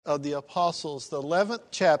of the Apostles, the 11th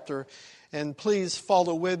chapter. And please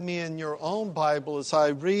follow with me in your own Bible as I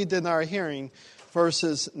read in our hearing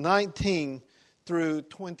verses 19 through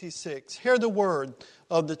 26. Hear the word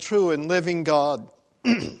of the true and living God.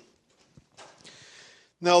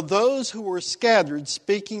 Now those who were scattered,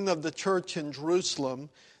 speaking of the church in Jerusalem,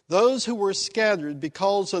 those who were scattered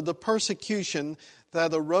because of the persecution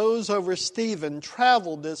that arose over Stephen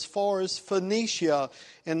traveled as far as Phoenicia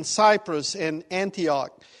and Cyprus and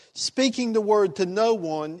Antioch, speaking the word to no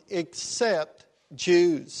one except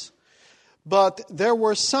Jews. But there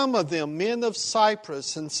were some of them, men of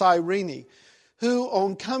Cyprus and Cyrene, who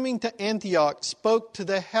on coming to Antioch spoke to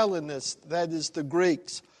the Hellenists, that is the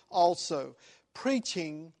Greeks also,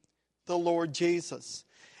 preaching the Lord Jesus.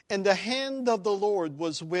 And the hand of the Lord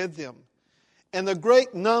was with them. And a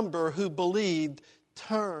great number who believed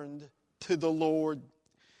turned to the Lord.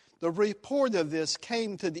 The report of this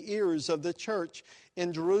came to the ears of the church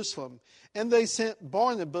in Jerusalem, and they sent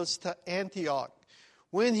Barnabas to Antioch.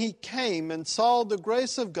 When he came and saw the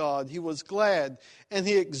grace of God, he was glad, and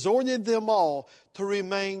he exhorted them all to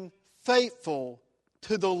remain faithful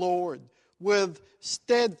to the Lord with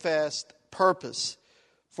steadfast purpose.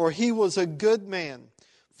 For he was a good man,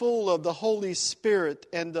 full of the Holy Spirit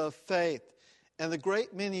and of faith, and a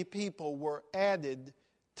great many people were added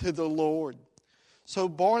to the Lord. So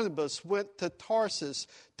Barnabas went to Tarsus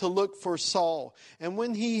to look for Saul, and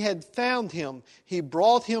when he had found him, he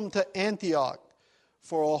brought him to Antioch.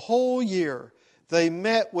 For a whole year they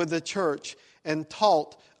met with the church and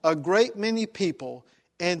taught a great many people,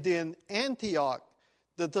 and in Antioch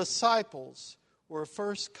the disciples were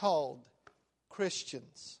first called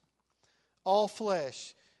Christians. All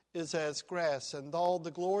flesh is as grass, and all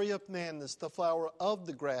the glory of man is the flower of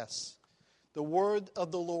the grass. The word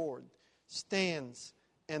of the Lord stands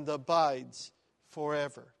and abides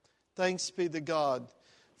forever. Thanks be to God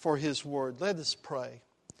for His word. Let us pray.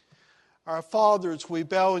 Our Father, as we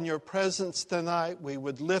bow in your presence tonight, we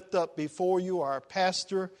would lift up before you our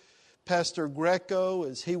pastor, Pastor Greco,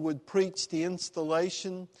 as he would preach the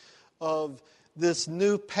installation of this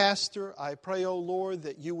new pastor. I pray, O Lord,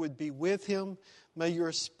 that you would be with him. May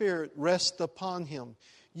your Spirit rest upon him.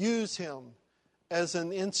 Use him as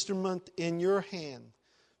an instrument in your hand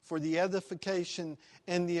for the edification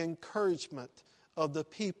and the encouragement of the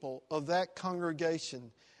people of that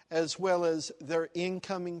congregation, as well as their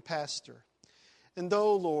incoming pastor. And,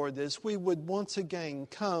 O Lord, as we would once again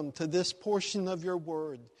come to this portion of your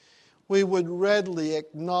word, we would readily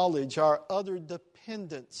acknowledge our utter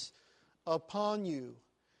dependence upon you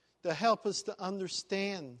to help us to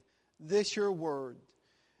understand this your word.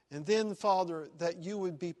 And then, Father, that you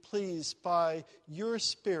would be pleased by your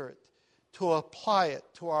Spirit to apply it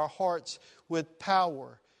to our hearts with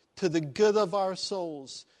power, to the good of our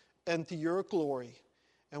souls, and to your glory.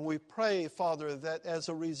 And we pray, Father, that as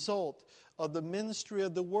a result of the ministry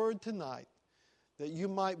of the word tonight, that you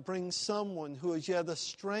might bring someone who is yet a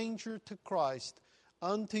stranger to Christ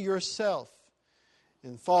unto yourself.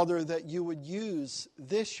 And Father, that you would use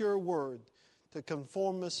this your word to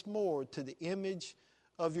conform us more to the image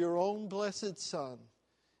of your own blessed Son,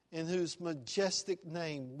 in whose majestic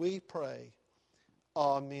name we pray.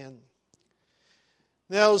 Amen.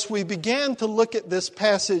 Now, as we began to look at this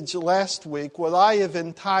passage last week, what I have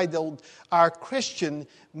entitled our Christian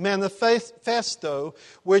Manifesto,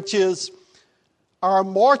 which is our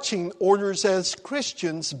marching orders as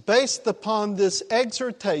Christians based upon this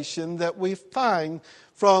exhortation that we find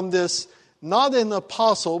from this, not an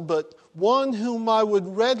apostle, but one whom I would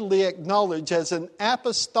readily acknowledge as an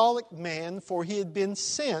apostolic man, for he had been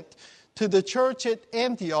sent to the church at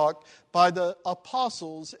Antioch by the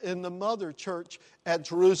apostles in the mother church at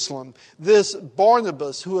Jerusalem. This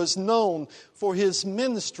Barnabas, who is known for his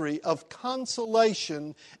ministry of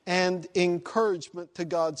consolation and encouragement to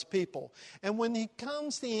God's people. And when he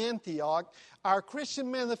comes to Antioch, our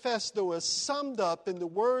Christian Manifesto is summed up in the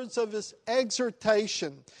words of his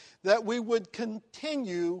exhortation that we would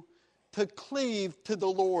continue to cleave to the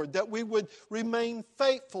Lord, that we would remain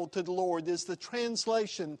faithful to the Lord, is the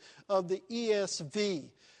translation of the ESV.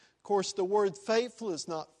 Of course, the word faithful is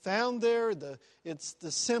not found there. It's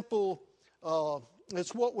the simple,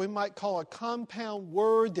 it's what we might call a compound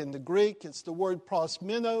word in the Greek. It's the word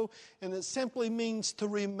prosmeno, and it simply means to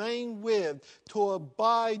remain with, to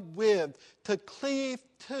abide with, to cleave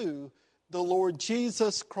to the Lord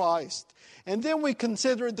Jesus Christ. And then we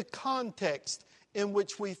consider the context in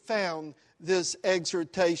which we found this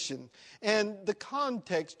exhortation. And the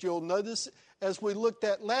context, you'll notice, as we looked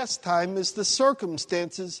at last time, is the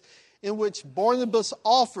circumstances in which Barnabas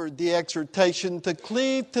offered the exhortation to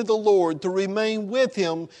cleave to the Lord, to remain with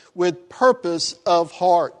Him with purpose of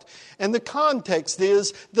heart. And the context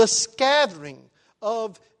is the scattering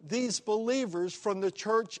of these believers from the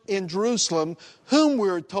church in Jerusalem, whom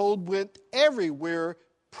we're told went everywhere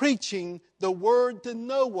preaching the word to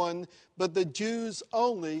no one but the Jews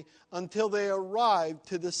only, until they arrived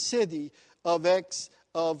to the city of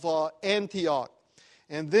Antioch.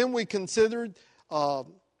 And then we considered that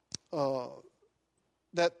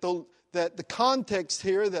the context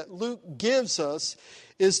here that Luke gives us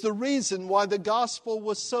is the reason why the gospel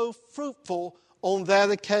was so fruitful on that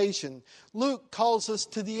occasion. Luke calls us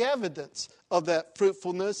to the evidence of that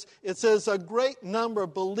fruitfulness. It says a great number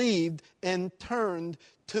believed and turned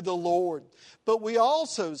to the Lord. But we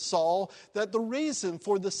also saw that the reason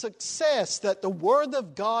for the success that the Word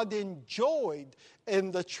of God enjoyed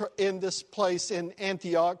in this place in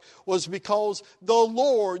Antioch was because the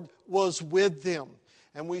Lord was with them.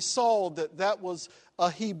 And we saw that was a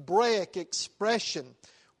Hebraic expression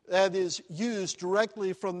that is used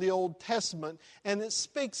directly from the Old Testament, and it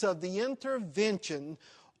speaks of the intervention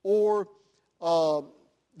or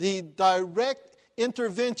the direct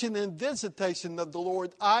intervention and visitation of the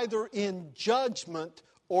Lord, either in judgment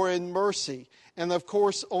or in mercy. And of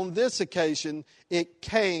course, on this occasion, it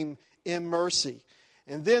came in mercy.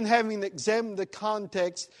 And then, having examined the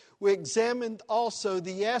context, we examined also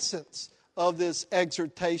the essence of this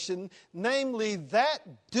exhortation, namely that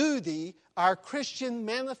duty, our Christian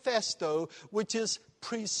manifesto, which is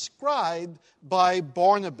prescribed by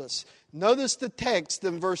Barnabas. Notice the text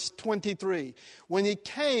in verse 23. When he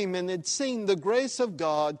came and had seen the grace of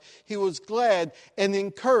God, he was glad and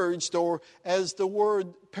encouraged, or as the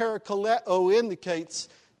word parakaleo indicates,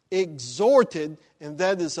 exhorted, and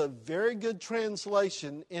that is a very good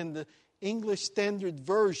translation in the English Standard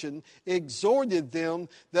Version, exhorted them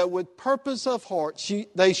that with purpose of heart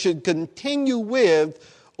they should continue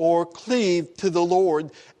with or cleave to the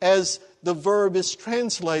Lord, as the verb is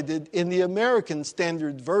translated in the American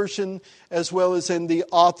Standard Version as well as in the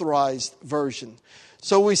Authorized Version.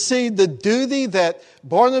 So we see the duty that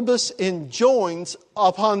Barnabas enjoins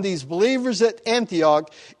upon these believers at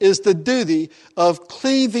Antioch is the duty of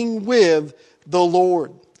cleaving with the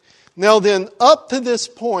Lord. Now then, up to this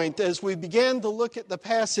point, as we began to look at the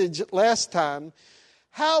passage last time,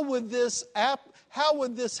 how would this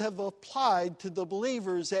have applied to the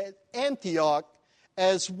believers at Antioch,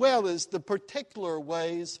 as well as the particular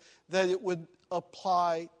ways that it would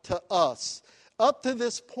apply to us? Up to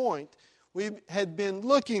this point, we had been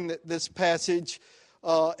looking at this passage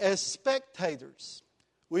as spectators.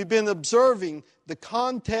 We've been observing the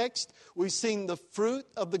context. We've seen the fruit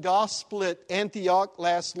of the gospel at Antioch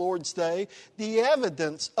last Lord's Day, the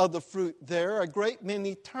evidence of the fruit there. A great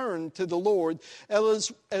many turned to the Lord,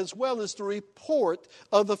 as well as the report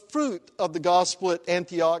of the fruit of the gospel at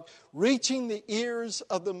Antioch, reaching the ears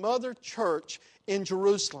of the mother church in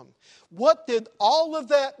Jerusalem. What did all of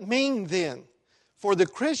that mean then for the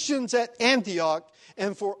Christians at Antioch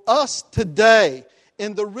and for us today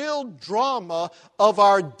in the real drama of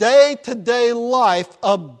our day-to-day life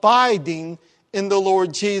abiding in the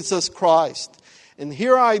Lord Jesus Christ? And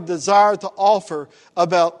here I desire to offer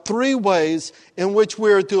about 3 ways in which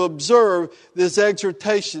we are to observe this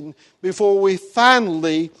exhortation before we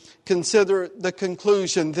finally consider the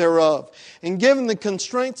conclusion thereof. And given the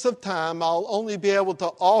constraints of time, I'll only be able to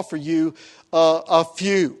offer you a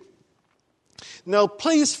few. Now,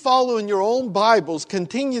 please follow in your own Bibles.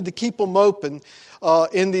 Continue to keep them open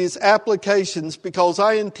in these applications, because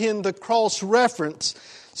I intend to cross-reference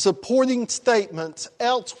supporting statements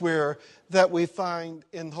elsewhere that we find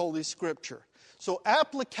in Holy Scripture. So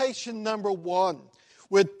application number 1,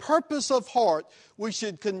 with purpose of heart, we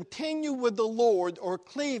should continue with the Lord or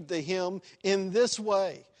cleave to Him in this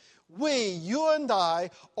way. You and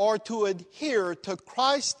I, are to adhere to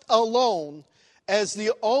Christ alone as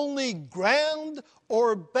the only ground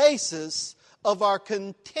or basis of our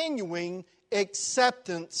continuing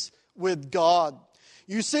acceptance with God.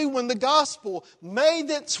 You see, when the gospel made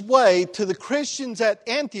its way to the Christians at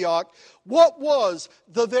Antioch, what was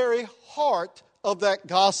the very heart of that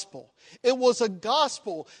gospel? It was a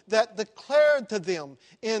gospel that declared to them,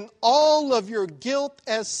 in all of your guilt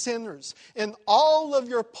as sinners, in all of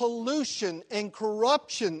your pollution and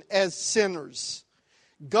corruption as sinners,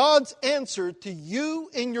 God's answer to you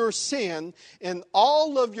in your sin and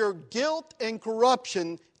all of your guilt and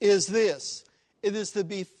corruption is this: it is to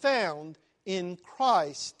be found in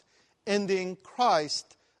Christ and in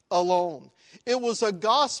Christ alone. It was a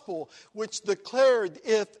gospel which declared,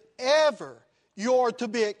 if ever You are to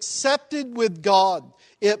be accepted with God.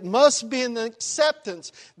 It must be an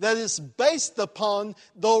acceptance that is based upon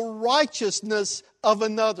the righteousness of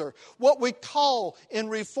another. What we call in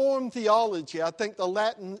Reformed theology, I think the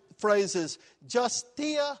Latin phrase is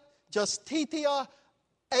justitia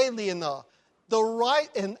aliena. The right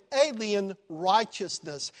and alien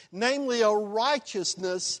righteousness, namely a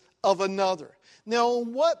righteousness of another. Now,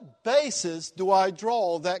 on what basis do I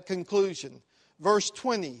draw that conclusion? Verse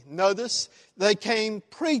 20, notice, they came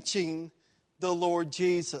preaching the Lord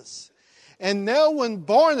Jesus. And now when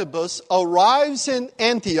Barnabas arrives in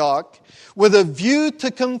Antioch with a view to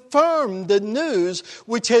confirm the news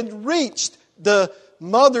which had reached the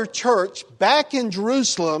mother church back in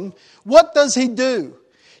Jerusalem, what does he do?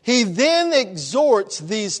 He then exhorts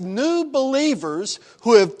these new believers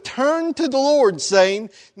who have turned to the Lord, saying,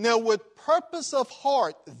 now with purpose of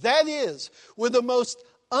heart, that is, with the most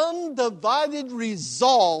undivided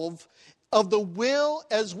resolve of the will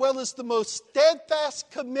as well as the most steadfast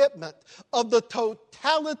commitment of the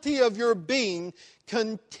totality of your being,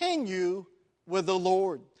 continue with the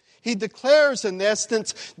Lord. He declares in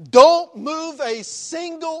essence, don't move a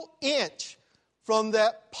single inch from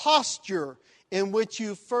that posture in which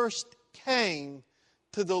you first came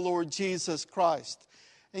to the Lord Jesus Christ.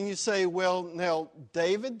 And you say, well, now,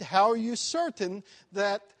 David, how are you certain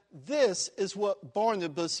that this is what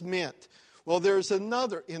Barnabas meant? Well, there's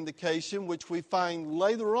another indication which we find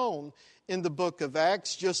later on in the book of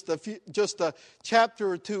Acts, just a chapter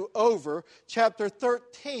or two over, chapter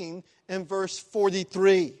 13 and verse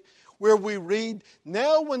 43, where we read,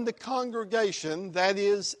 now when the congregation, that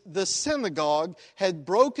is the synagogue, had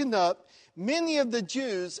broken up, many of the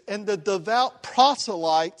Jews and the devout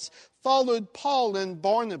proselytes followed Paul and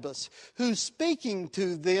Barnabas, who speaking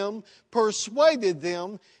to them persuaded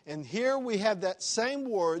them, and here we have that same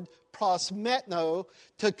word, prosmetno,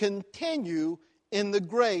 to continue in the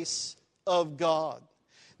grace of God.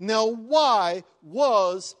 Now, why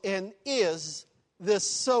was and is this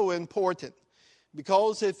so important?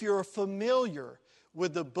 Because if you're familiar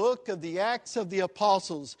with the book of the Acts of the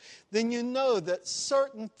Apostles, then you know that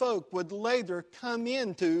certain folk would later come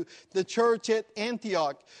into the church at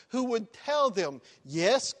Antioch who would tell them,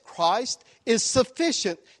 yes, Christ is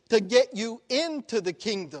sufficient to get you into the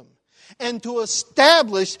kingdom and to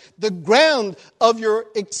establish the ground of your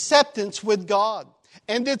acceptance with God.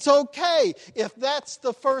 And it's okay if that's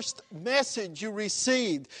the first message you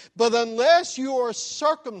received. But unless you are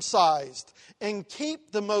circumcised and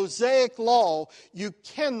keep the Mosaic law, you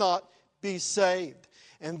cannot be saved.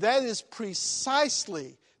 And that is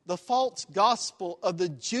precisely the false gospel of the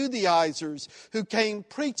Judaizers who came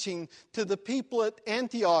preaching to the people at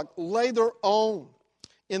Antioch later on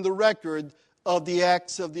in the record of the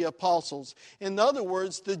Acts of the Apostles. In other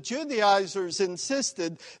words, the Judaizers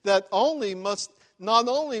insisted that not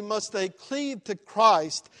only must they cleave to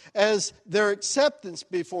Christ as their acceptance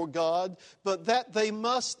before God, but that they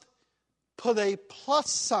must put a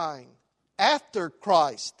plus sign after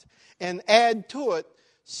Christ and add to it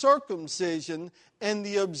circumcision and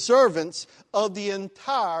the observance of the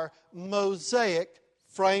entire Mosaic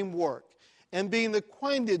framework, and being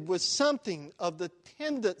acquainted with something of the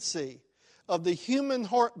tendency of the human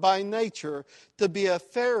heart by nature to be a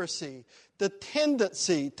Pharisee, the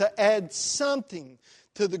tendency to add something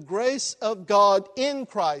to the grace of God in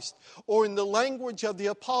Christ, or in the language of the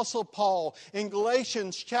Apostle Paul in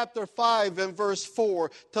Galatians chapter 5 and verse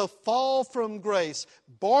 4, to fall from grace.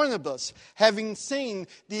 Barnabas, having seen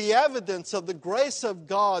the evidence of the grace of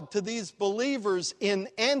God to these believers in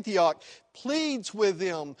Antioch, pleads with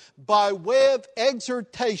them by way of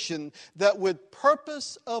exhortation that with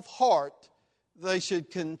purpose of heart they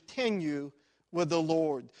should continue with the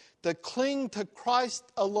Lord, to cling to Christ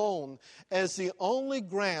alone as the only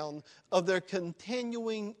ground of their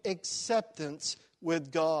continuing acceptance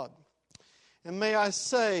with God. And may I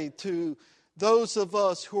say to those of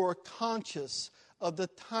us who are conscious of the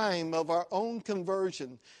time of our own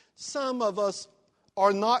conversion, some of us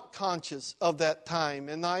are not conscious of that time,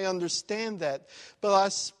 and I understand that, but I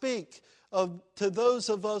speak to those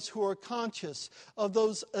of us who are conscious of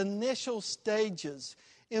those initial stages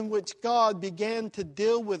in which God began to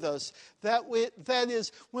deal with us. That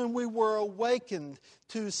is, when we were awakened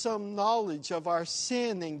to some knowledge of our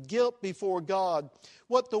sin and guilt before God.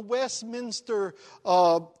 What the Westminster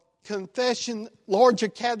Confession, Larger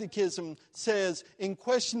Catechism says in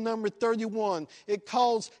question number 31, it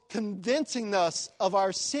calls convincing us of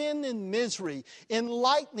our sin and misery,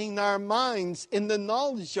 enlightening our minds in the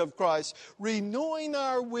knowledge of Christ, renewing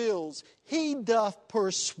our wills. He doth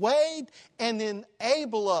persuade and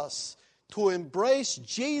enable us to embrace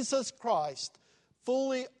Jesus Christ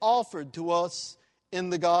fully offered to us in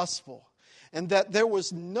the gospel, and that there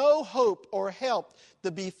was no hope or help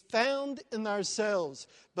to be found in ourselves,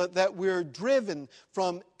 but that we're driven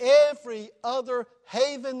from every other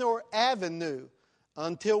haven or avenue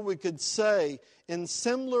until we could say in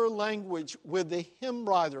similar language with the hymn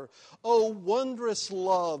writer, "Oh, wondrous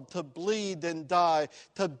love to bleed and die,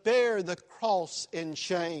 to bear the cross in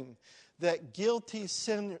shame, that guilty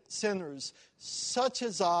sinners such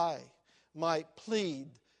as I might plead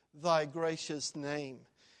thy gracious name."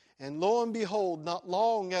 And lo and behold, not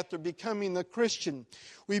long after becoming a Christian,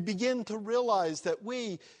 we begin to realize that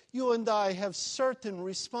you and I, have certain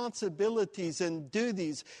responsibilities and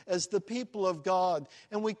duties as the people of God.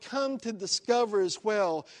 And we come to discover as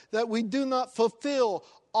well that we do not fulfill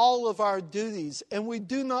all of our duties, and we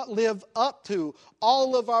do not live up to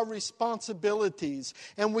all of our responsibilities.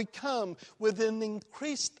 And we come with an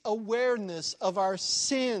increased awareness of our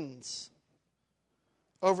sins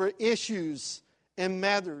over issues and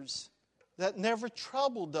matters that never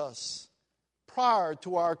troubled us prior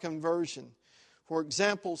to our conversion. For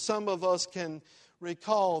example, some of us can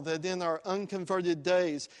recall that in our unconverted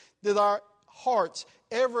days, did our hearts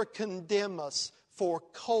ever condemn us for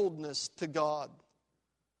coldness to God?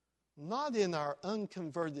 Not in our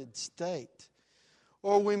unconverted state.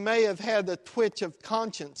 Or we may have had a twitch of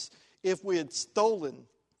conscience if we had stolen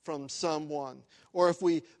from someone, or if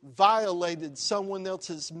we violated someone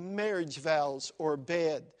else's marriage vows or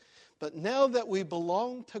bed. But now that we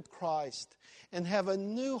belong to Christ and have a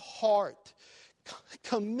new heart,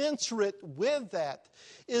 commensurate with that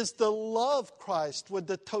is to love Christ with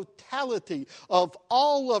the totality of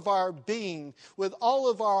all of our being, with all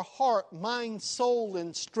of our heart, mind, soul,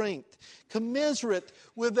 and strength. Commensurate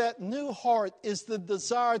with that new heart is the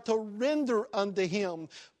desire to render unto Him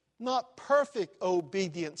not perfect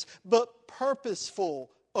obedience, but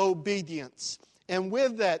purposeful obedience. And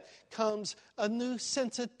with that comes a new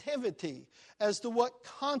sensitivity as to what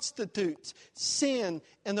constitutes sin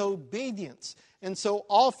and obedience. And so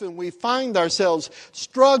often we find ourselves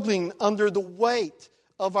struggling under the weight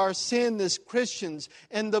of our sin as Christians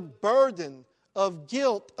and the burden of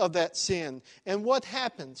guilt of that sin. And what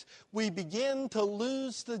happens? We begin to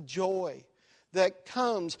lose the joy that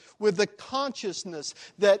comes with the consciousness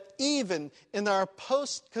that even in our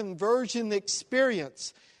post-conversion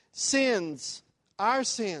experience, our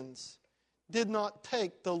sins, did not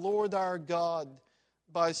take the Lord our God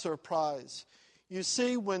by surprise. You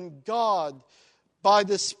see, when God, by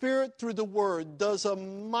the Spirit through the Word, does a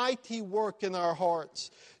mighty work in our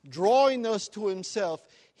hearts, drawing us to Himself,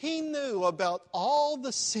 He knew about all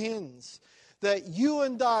the sins that you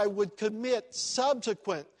and I would commit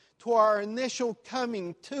subsequent to our initial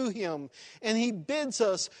coming to Him. And He bids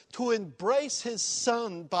us to embrace His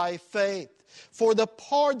Son by faith for the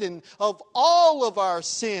pardon of all of our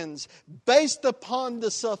sins based upon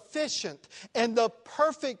the sufficient and the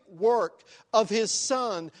perfect work of His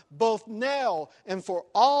Son, both now and for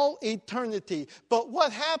all eternity. But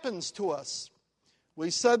what happens to us?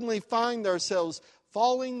 We suddenly find ourselves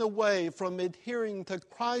falling away from adhering to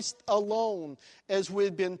Christ alone as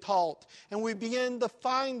we've been taught. And we begin to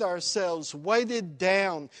find ourselves weighted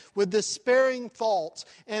down with despairing thoughts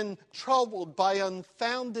and troubled by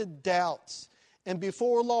unfounded doubts. And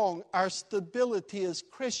before long, our stability as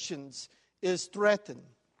Christians is threatened.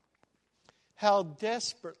 How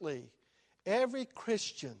desperately every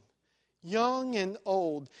Christian, young and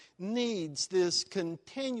old, needs this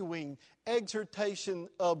continuing exhortation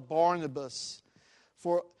of Barnabas.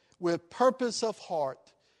 For with purpose of heart,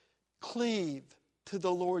 cleave to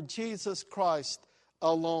the Lord Jesus Christ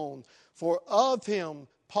alone. For of Him,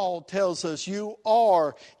 Paul tells us, you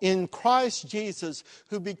are in Christ Jesus,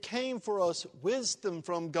 who became for us wisdom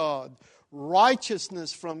from God,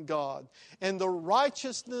 righteousness from God. And the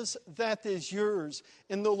righteousness that is yours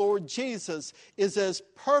in the Lord Jesus is as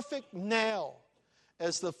perfect now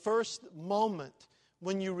as the first moment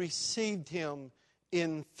when you received Him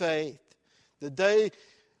in faith. The day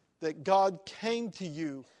that God came to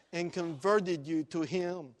you and converted you to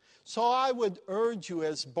Him. So I would urge you,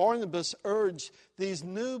 as Barnabas urged these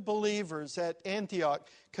new believers at Antioch,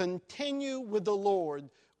 continue with the Lord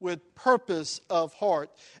with purpose of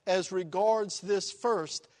heart as regards this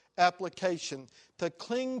first application, to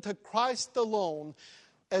cling to Christ alone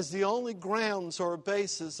as the only grounds or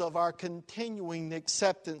basis of our continuing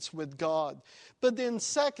acceptance with God. But then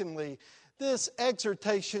secondly, this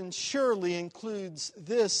exhortation surely includes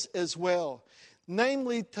this as well,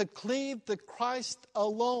 namely to cleave to Christ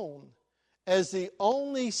alone as the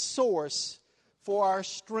only source for our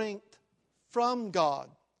strength from God.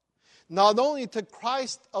 not only to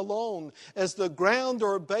Christ alone as the ground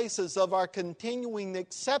or basis of our continuing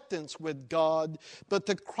acceptance with God, but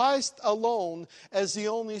to Christ alone as the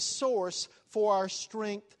only source for our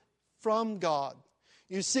strength from God.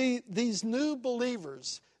 You see, these new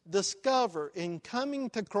believers discover in coming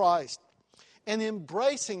to Christ and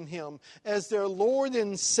embracing Him as their Lord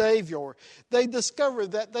and Savior, they discover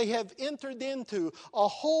that they have entered into a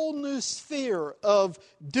whole new sphere of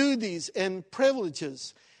duties and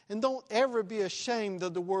privileges. And don't ever be ashamed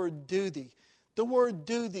of the word duty. The word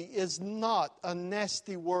duty is not a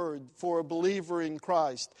nasty word for a believer in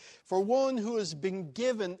Christ. For one who has been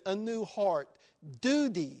given a new heart,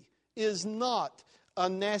 duty is not a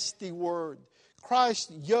nasty word.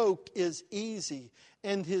 Christ's yoke is easy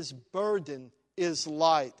and His burden is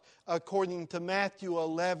light, according to Matthew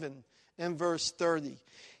 11 and verse 30.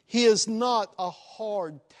 He is not a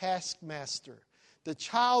hard taskmaster. The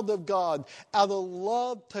child of God, out of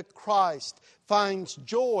love to Christ, finds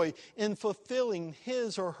joy in fulfilling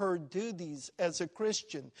his or her duties as a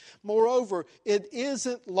Christian. Moreover, it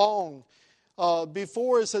isn't long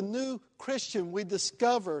before, as a new Christian, we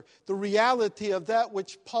discover the reality of that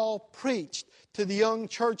which Paul preached to the young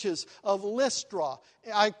churches of Lystra,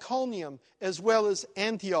 Iconium, as well as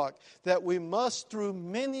Antioch, that we must, through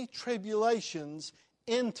many tribulations,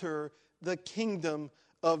 enter the kingdom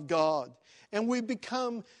of God. And we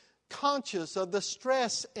become conscious of the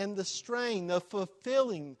stress and the strain of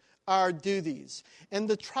fulfilling our duties and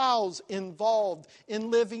the trials involved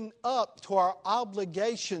in living up to our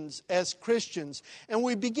obligations as Christians. And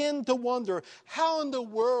we begin to wonder, how in the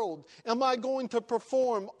world am I going to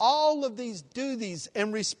perform all of these duties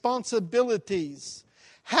and responsibilities?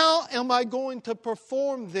 How am I going to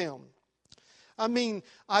perform them? I mean,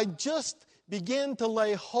 I just begin to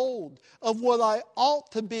lay hold of what I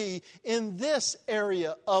ought to be in this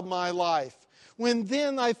area of my life, when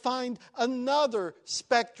then I find another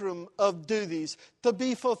spectrum of duties to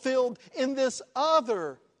be fulfilled in this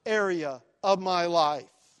other area of my life.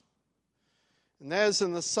 And as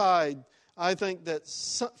an aside, I think that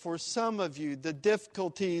for some of you, the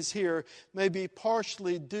difficulties here may be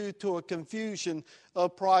partially due to a confusion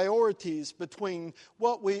of priorities between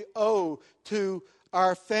what we owe to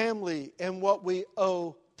our family and what we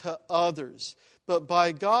owe to others. But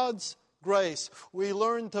by God's grace, we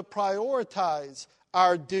learn to prioritize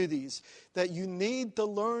our duties, that you need to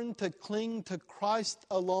learn to cling to Christ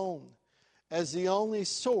alone as the only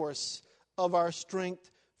source of our strength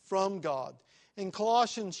from God. In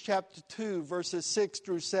Colossians chapter 2, verses 6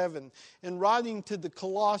 through 7, in writing to the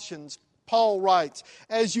Colossians, Paul writes,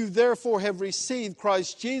 "As you therefore have received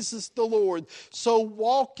Christ Jesus the Lord, so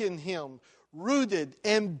walk in Him, rooted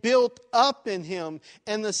and built up in Him,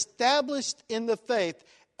 and established in the faith,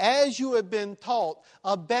 as you have been taught,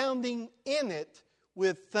 abounding in it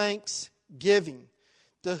with thanksgiving."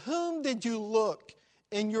 To whom did you look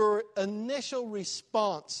in your initial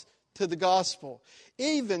response to the gospel?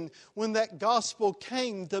 Even when that gospel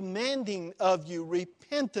came demanding of you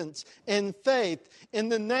repentance and faith in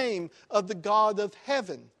the name of the God of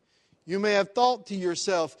heaven. You may have thought to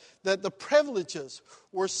yourself that the privileges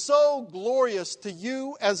were so glorious to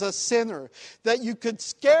you as a sinner that you could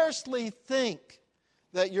scarcely think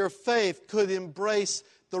that your faith could embrace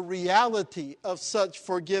the reality of such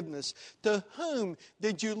forgiveness. To whom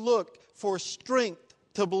did you look for strength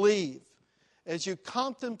to believe? As you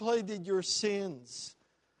contemplated your sins,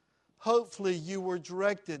 hopefully you were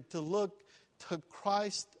directed to look to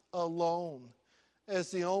Christ alone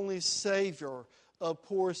as the only Savior of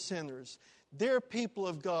poor sinners. Dear people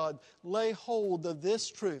of God, lay hold of this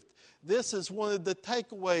truth. This is one of the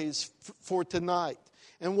takeaways for tonight.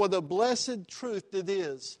 And what a blessed truth it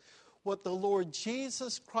is, what the Lord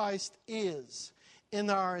Jesus Christ is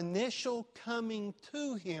in our initial coming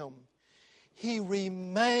to Him. He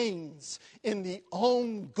remains in the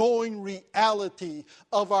ongoing reality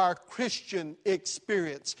of our Christian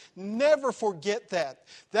experience. Never forget that.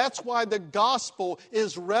 That's why the gospel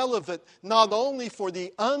is relevant not only for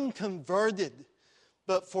the unconverted,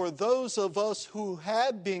 but for those of us who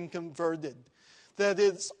have been converted. That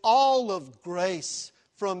it's all of grace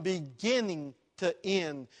from beginning to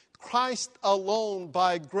end. Christ alone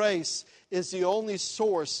by grace is the only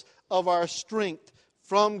source of our strength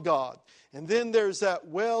from God. And then there's that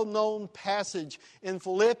well-known passage in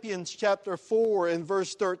Philippians chapter 4 and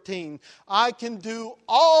verse 13. I can do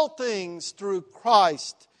all things through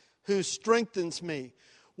Christ who strengthens me.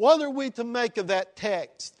 What are we to make of that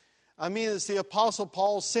text? I mean, is the Apostle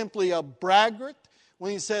Paul simply a braggart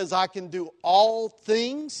when he says, I can do all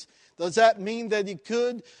things? Does that mean that he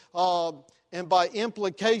could and by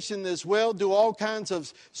implication as well, do all kinds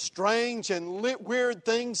of strange and weird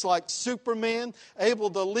things like Superman, able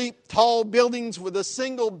to leap tall buildings with a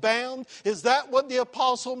single bound. Is that what the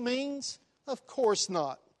apostle means? Of course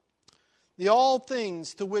not. The all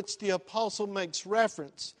things to which the apostle makes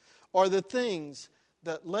reference are the things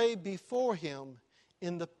that lay before him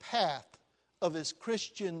in the path of his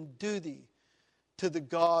Christian duty to the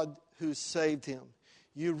God who saved him.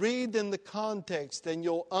 You read in the context and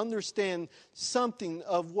you'll understand something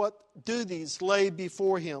of what duties lay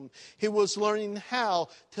before him. He was learning how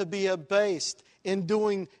to be abased in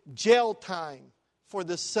doing jail time for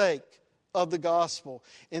the sake of the gospel.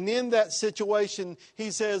 And in that situation,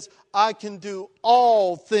 he says, I can do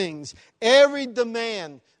all things. Every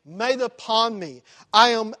demand made upon me, I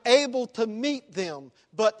am able to meet them.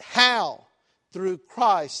 But how? Through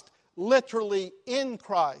Christ, literally in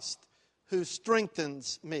Christ, who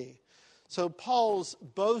strengthens me. So Paul's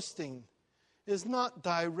boasting is not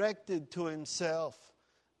directed to himself,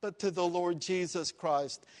 but to the Lord Jesus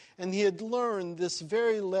Christ. And he had learned this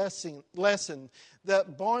very lesson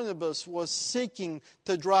that Barnabas was seeking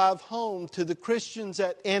to drive home to the Christians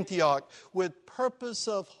at Antioch with purpose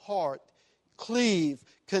of heart. Cleave,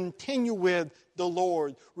 continue with the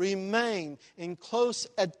Lord, remain in close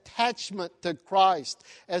attachment to Christ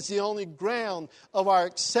as the only ground of our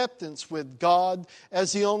acceptance with God,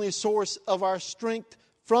 as the only source of our strength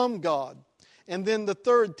from God. And then the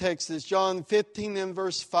third text is John 15 and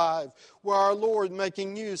verse 5, where our Lord,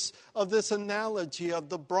 making use of this analogy of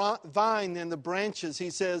the vine and the branches,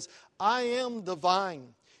 he says, I am the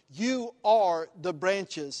vine, you are the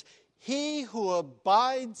branches. He who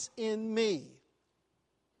abides in me,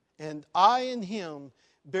 and I in him,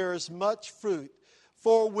 bears much fruit.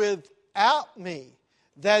 For without me,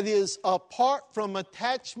 that is, apart from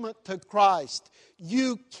attachment to Christ,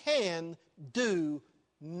 you can do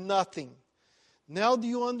nothing. Now do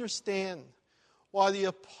you understand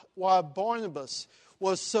why Barnabas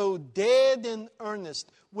was so dead in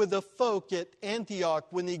earnest with the folk at Antioch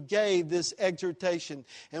when he gave this exhortation,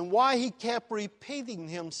 and why he kept repeating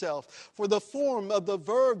himself? For the form of the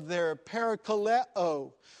verb there,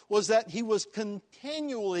 parakaleo, was that he was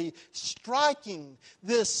continually striking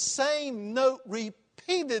this same note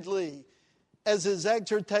repeatedly as his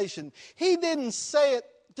exhortation. He didn't say it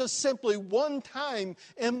just simply one time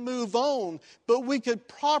and move on, but we could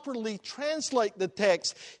properly translate the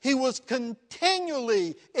text. He was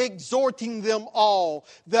continually exhorting them all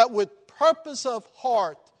that with purpose of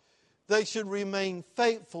heart they should remain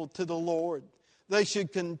faithful to the Lord. They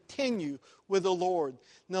should continue with the Lord.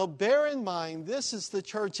 Now bear in mind, this is the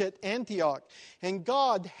church at Antioch, and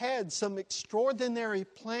God had some extraordinary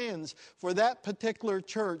plans for that particular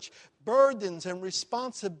church. Burdens and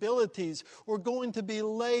responsibilities were going to be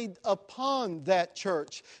laid upon that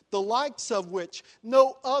church, the likes of which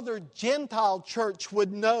no other Gentile church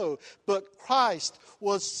would know. But Christ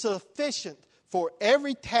was sufficient for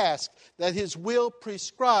every task that his will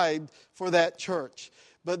prescribed for that church.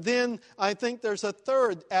 But then I think there's a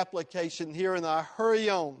third application here, and I hurry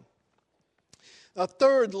on. A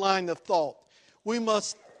third line of thought. We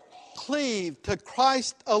must cleave to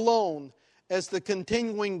Christ alone as the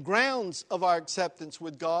continuing grounds of our acceptance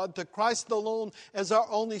with God, to Christ alone as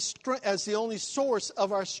the only source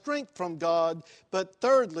of our strength from God. But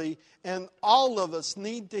thirdly, and all of us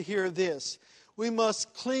need to hear this, we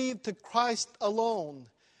must cleave to Christ alone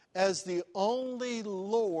as the only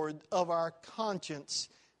Lord of our conscience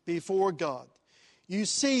before God. You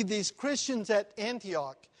see, these Christians at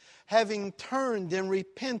Antioch, having turned in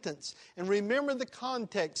repentance, and remember the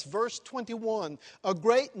context, verse 21, a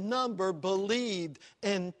great number believed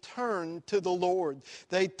and turned to the Lord.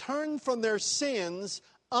 They turned from their sins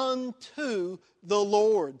unto the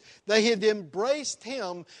Lord. They had embraced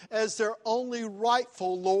him as their only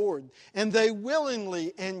rightful Lord, and they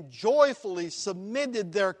willingly and joyfully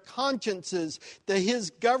submitted their consciences to his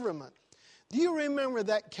government. Do you remember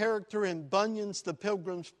that character in Bunyan's The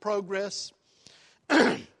Pilgrim's Progress?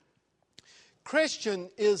 Christian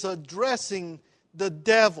is addressing the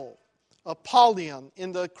devil, Apollyon,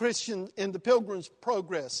 in the Pilgrim's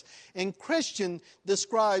Progress. And Christian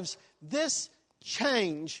describes this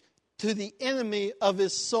change to the enemy of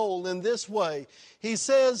his soul in this way. He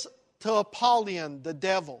says to Apollyon, the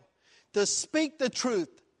devil, to speak the truth.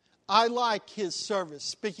 I like his service,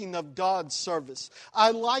 speaking of God's service.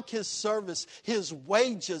 I like his service, his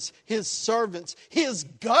wages, his servants, his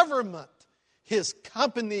government, his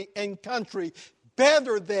company and country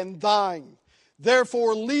better than thine.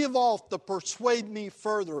 Therefore leave off to persuade me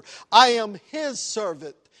further. I am his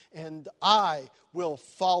servant, and I will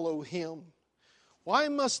follow him. Why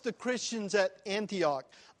must the Christians at Antioch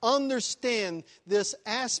understand this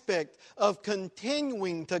aspect of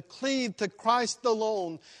continuing to cleave to Christ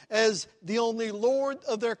alone as the only Lord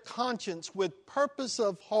of their conscience with purpose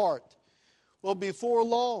of heart? Well, before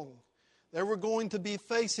long, they were going to be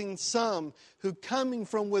facing some who, coming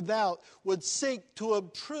from without, would seek to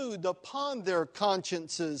obtrude upon their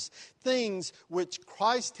consciences things which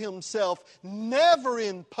Christ Himself never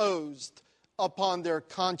imposed upon their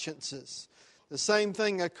consciences. The same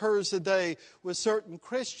thing occurs today with certain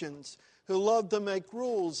Christians who love to make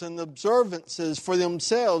rules and observances for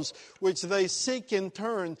themselves, which they seek in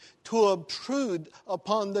turn to obtrude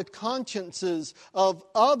upon the consciences of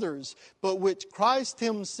others, but which Christ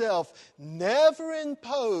Himself never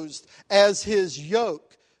imposed as His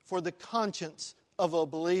yoke for the conscience of a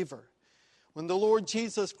believer. When the Lord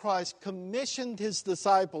Jesus Christ commissioned His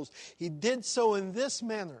disciples, He did so in this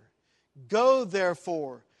manner: "Go,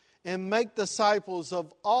 therefore, and make disciples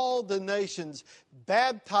of all the nations,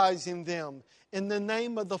 baptizing them in the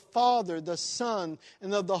name of the Father, the Son,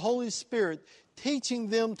 and of the Holy Spirit, teaching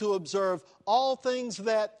them to observe all things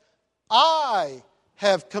that I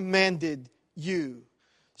have commanded you."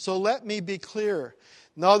 So let me be clear.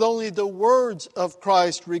 Not only the words of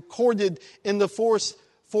Christ recorded in the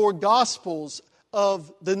four Gospels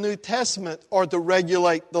of the New Testament are to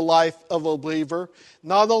regulate the life of a believer.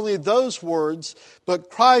 Not only those words, but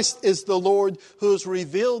Christ is the Lord who has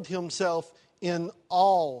revealed Himself in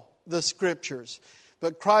all the Scriptures.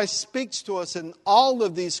 But Christ speaks to us in all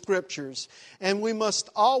of these Scriptures, and we must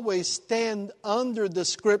always stand under the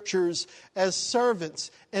Scriptures as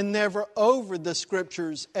servants and never over the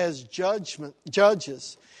Scriptures as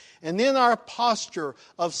judges. And in our posture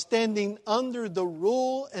of standing under the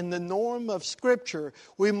rule and the norm of Scripture,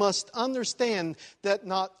 we must understand that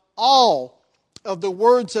not all of the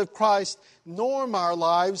words of Christ norm our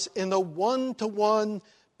lives in a one-to-one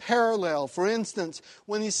parallel. For instance,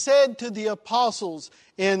 when He said to the apostles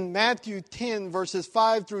in Matthew 10, verses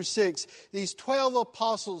 5 through 6, these 12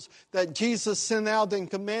 apostles that Jesus sent out and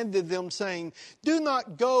commanded them, saying, "Do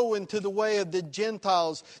not go into the way of the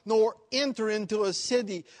Gentiles, nor enter into a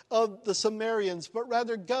city of the Samaritans, but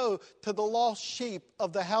rather go to the lost sheep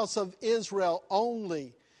of the house of Israel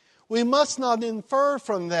only." We must not infer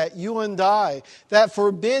from that, you and I, that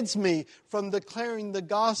forbids me from declaring the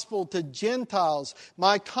gospel to Gentiles.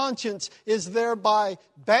 My conscience is thereby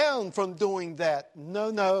bound from doing that.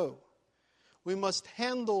 No. We must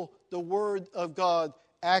handle the Word of God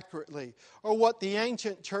accurately, or what the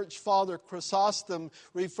ancient church father Chrysostom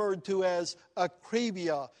referred to as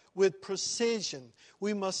akribia, with precision.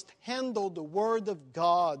 We must handle the Word of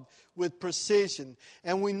God with precision.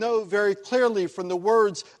 And we know very clearly from the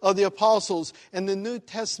words of the apostles and the New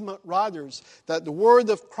Testament writers that the Word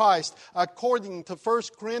of Christ, according to 1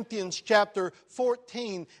 Corinthians chapter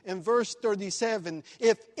 14 and verse 37,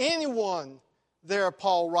 if anyone, there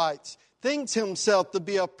Paul writes, thinks himself to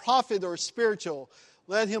be a prophet or spiritual,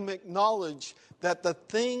 let him acknowledge that the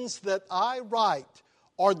things that I write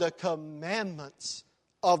are the commandments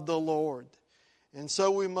of the Lord. And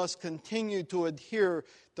so we must continue to adhere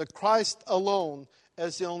to Christ alone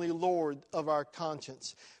as the only Lord of our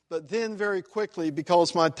conscience. But then very quickly,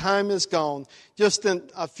 because my time is gone, just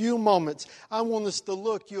in a few moments, I want us to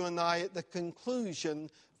look, you and I, at the conclusion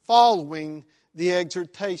following the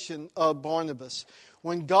exhortation of Barnabas.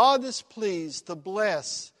 When God is pleased to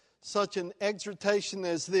bless such an exhortation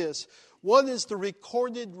as this, what is the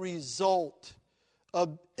recorded result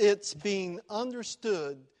of its being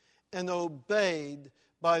understood and obeyed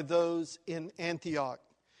by those in Antioch?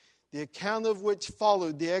 The account of which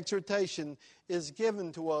followed the exhortation is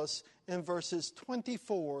given to us in verses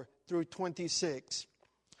 24 through 26.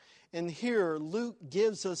 And here Luke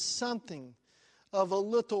gives us something of a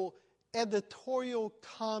little editorial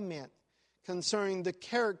comment concerning the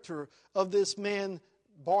character of this man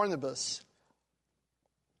Barnabas.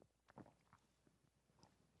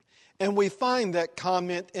 And we find that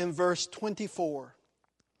comment in verse 24.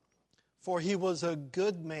 For he was a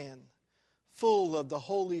good man, full of the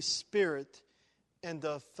Holy Spirit and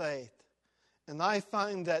of faith. And I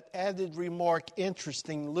find that added remark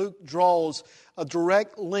interesting. Luke draws a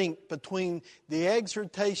direct link between the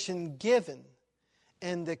exhortation given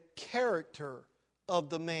and the character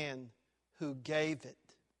of the man who gave it.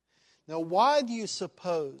 Now, why do you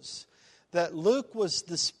suppose that Luke was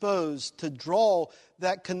disposed to draw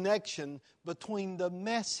that connection between the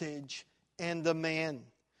message and the man?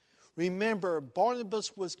 Remember,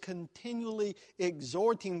 Barnabas was continually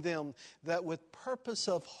exhorting them that with purpose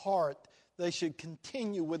of heart they should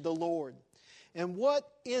continue with the Lord. And what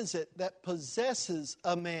is it that possesses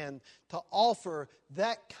a man to offer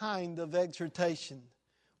that kind of exhortation?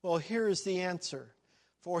 Well, here is the answer.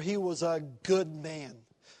 For he was a good man,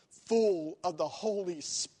 full of the Holy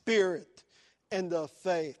Spirit and of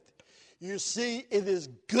faith. You see, it is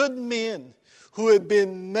good men who have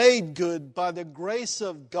been made good by the grace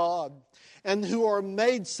of God, and who are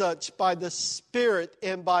made such by the Spirit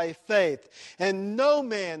and by faith. And no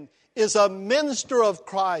man is a minister of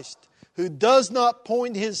Christ who does not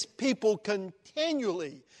point his people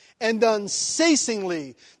continually and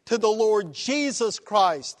unceasingly to the Lord Jesus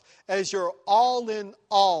Christ as your all in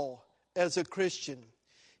all as a Christian.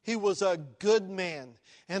 He was a good man,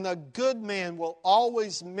 and a good man will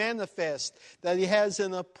always manifest that he has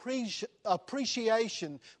an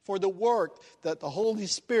appreciation for the work that the Holy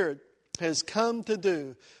Spirit has come to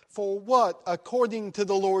do. For what, according to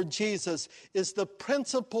the Lord Jesus, is the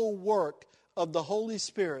principal work of the Holy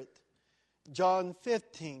Spirit? John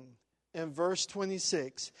 15 and verse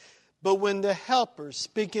 26. But when the Helper,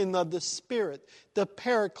 speaking of the Spirit, the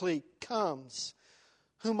Paraclete, comes,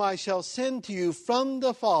 whom I shall send to you from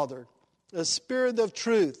the Father, the Spirit of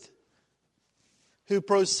truth, who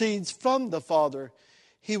proceeds from the Father,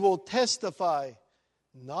 he will testify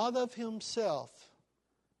not of himself,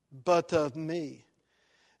 but of me.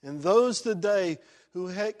 And those today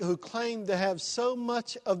who claim to have so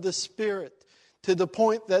much of the Spirit, to the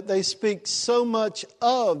point that they speak so much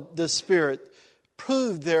of the Spirit,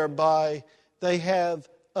 prove thereby they have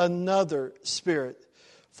another spirit.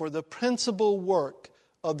 For the principal work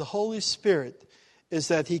of the Holy Spirit is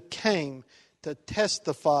that he came to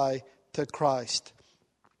testify to Christ.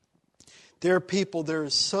 Dear people, there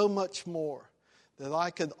is so much more that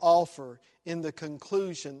I could offer in the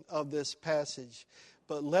conclusion of this passage.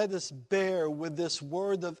 But let us bear with this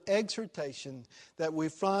word of exhortation that we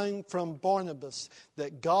find from Barnabas,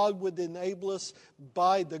 that God would enable us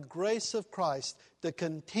by the grace of Christ to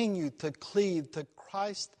continue to cleave to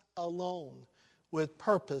Christ alone with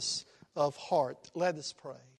purpose of heart. Let us pray.